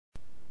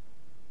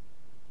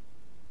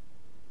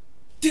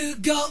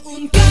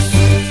뜨거운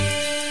가슴에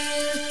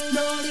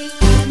너를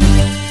안을래.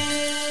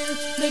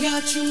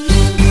 내가 죽는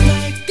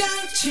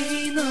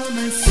날까지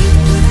너만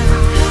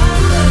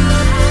사랑할래.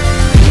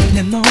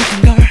 내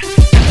모든 걸 다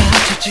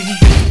바쳐주지.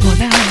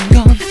 원하는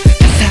건 다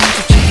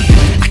사주지.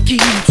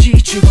 아낌없이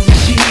주고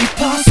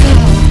싶어서.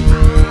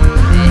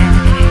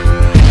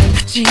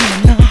 하지만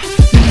너는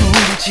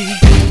모르지.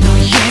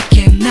 너에게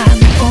난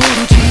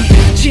오로지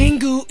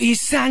친구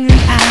이상은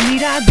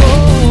아니라고.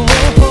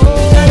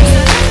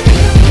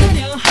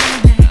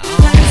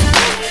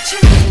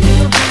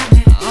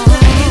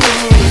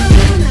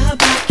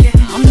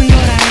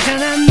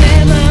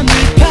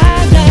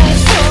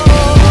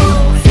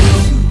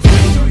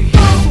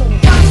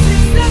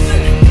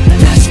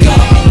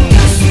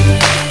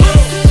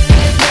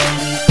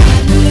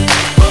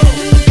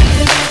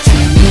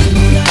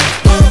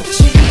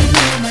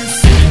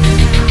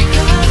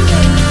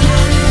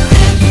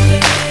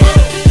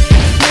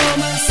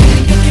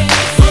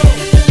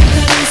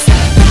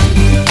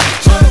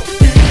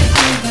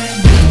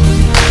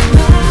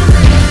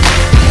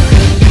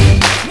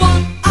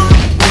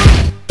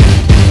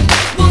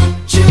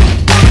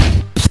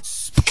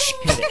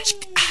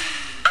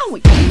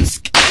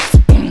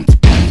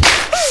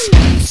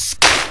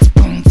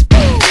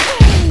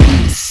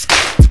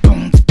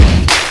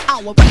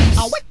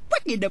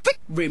 The big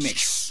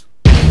remix.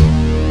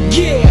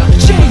 Yeah,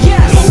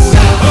 JS.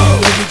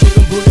 여기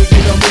지금 분위기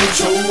너무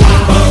좋아.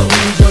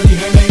 이리저리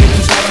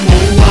헤매이는 사람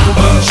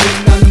모아.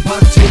 신나는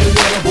파티를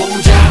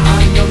열어보자.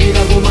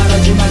 안녕이라고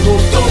말하지 말고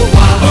또 와.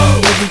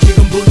 여기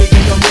지금 분위기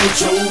너무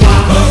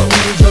좋아.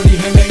 이리저리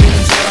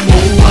헤매이는 사람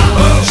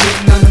모아.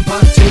 신나는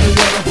파티를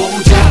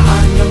열어보자.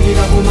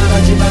 안녕이라고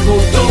말하지 말고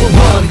또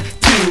와. 1,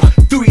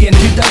 2, 3 and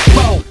hit the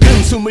floor.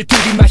 큰 숨을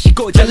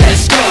들이마시고자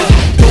let's go.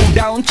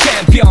 돌아온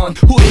챔피언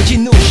우린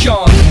진우션.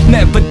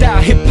 Never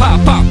die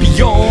힙합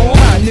파피온.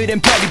 하늘엔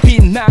별이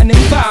빛나는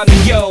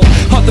밤이요.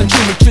 어떤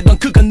춤을 추던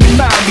그건 네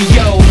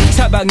맘이요.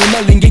 사방에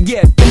널린 게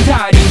예쁜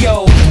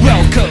달이요.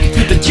 Welcome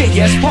to the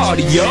JS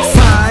party yo.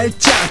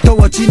 살짝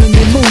더워지는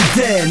이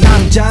무대.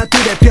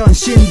 남자들의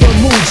변신도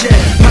무죄.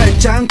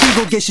 팔짱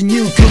끼고 계신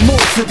그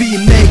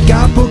모습이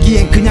내가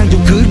보기엔 그냥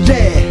좀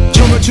그래.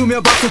 춤을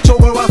추며 박수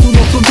쪽을 와서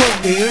높은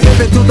동일.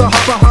 Baby to the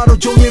hopper 하루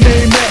종일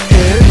매일매일.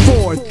 4,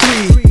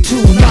 3, 2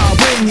 now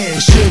bring it.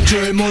 쉴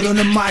줄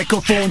모르는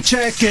마이크폰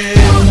check it.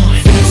 1,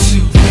 2,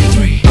 3,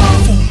 4,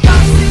 5,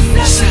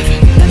 6,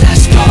 7,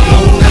 let's go.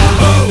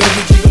 여기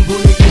지금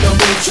분위기 너무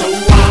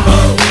좋아.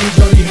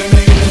 이리저리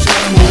헤매이는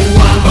사람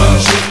모아.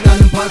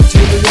 신나는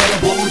파티를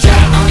열어보자.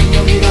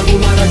 안녕이라고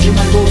말하지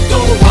말고 또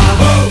와.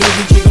 여기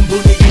지금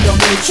분위기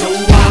너무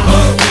좋아.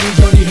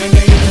 이리저리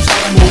헤매이는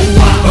사람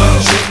모아.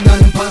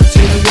 신나는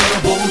파티를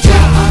열어보자.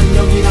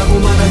 안녕이라고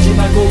말하지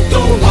말고 또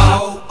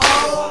와.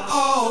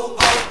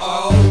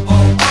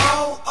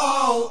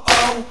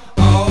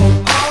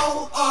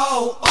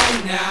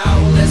 Now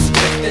let's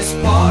get this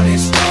party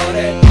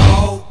started.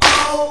 Oh,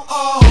 oh,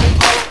 oh,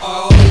 oh,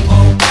 oh, oh,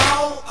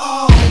 oh,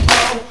 oh, oh,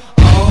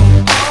 oh,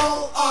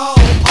 oh, oh, oh.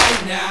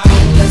 Now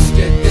let's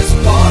get this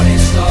party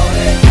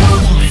started. 1,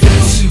 2,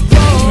 3,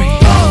 4,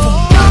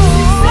 5,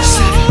 6,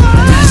 7,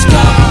 let's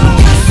go.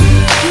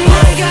 내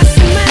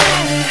가슴에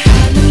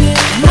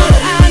널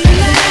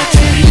안을래.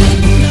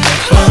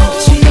 널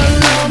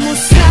너무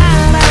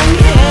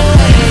사랑해.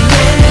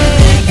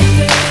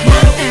 널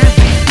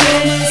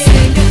everyday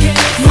생각해.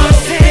 널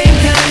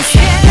생각해.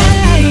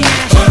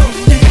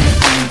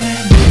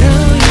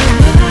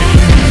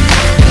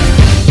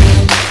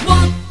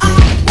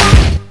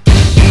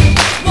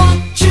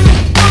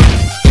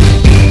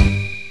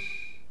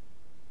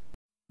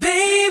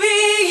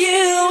 Baby,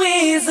 you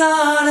is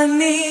all I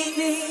need.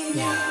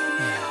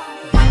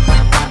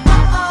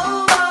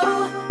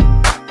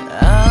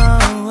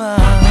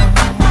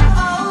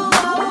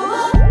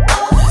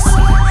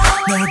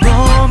 널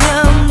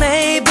보면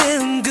내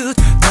입은 굿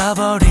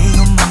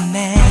떠버리고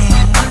맞네.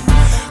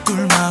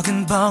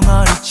 꿀먹은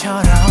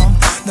벙어리처럼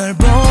널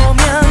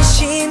보면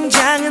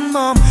심장은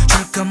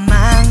멈출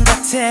것만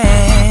같아.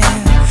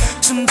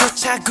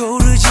 숨조차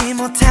고르지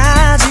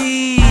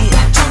못하지.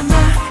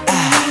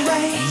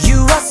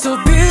 You are so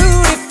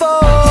beautiful.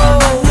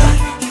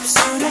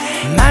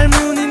 말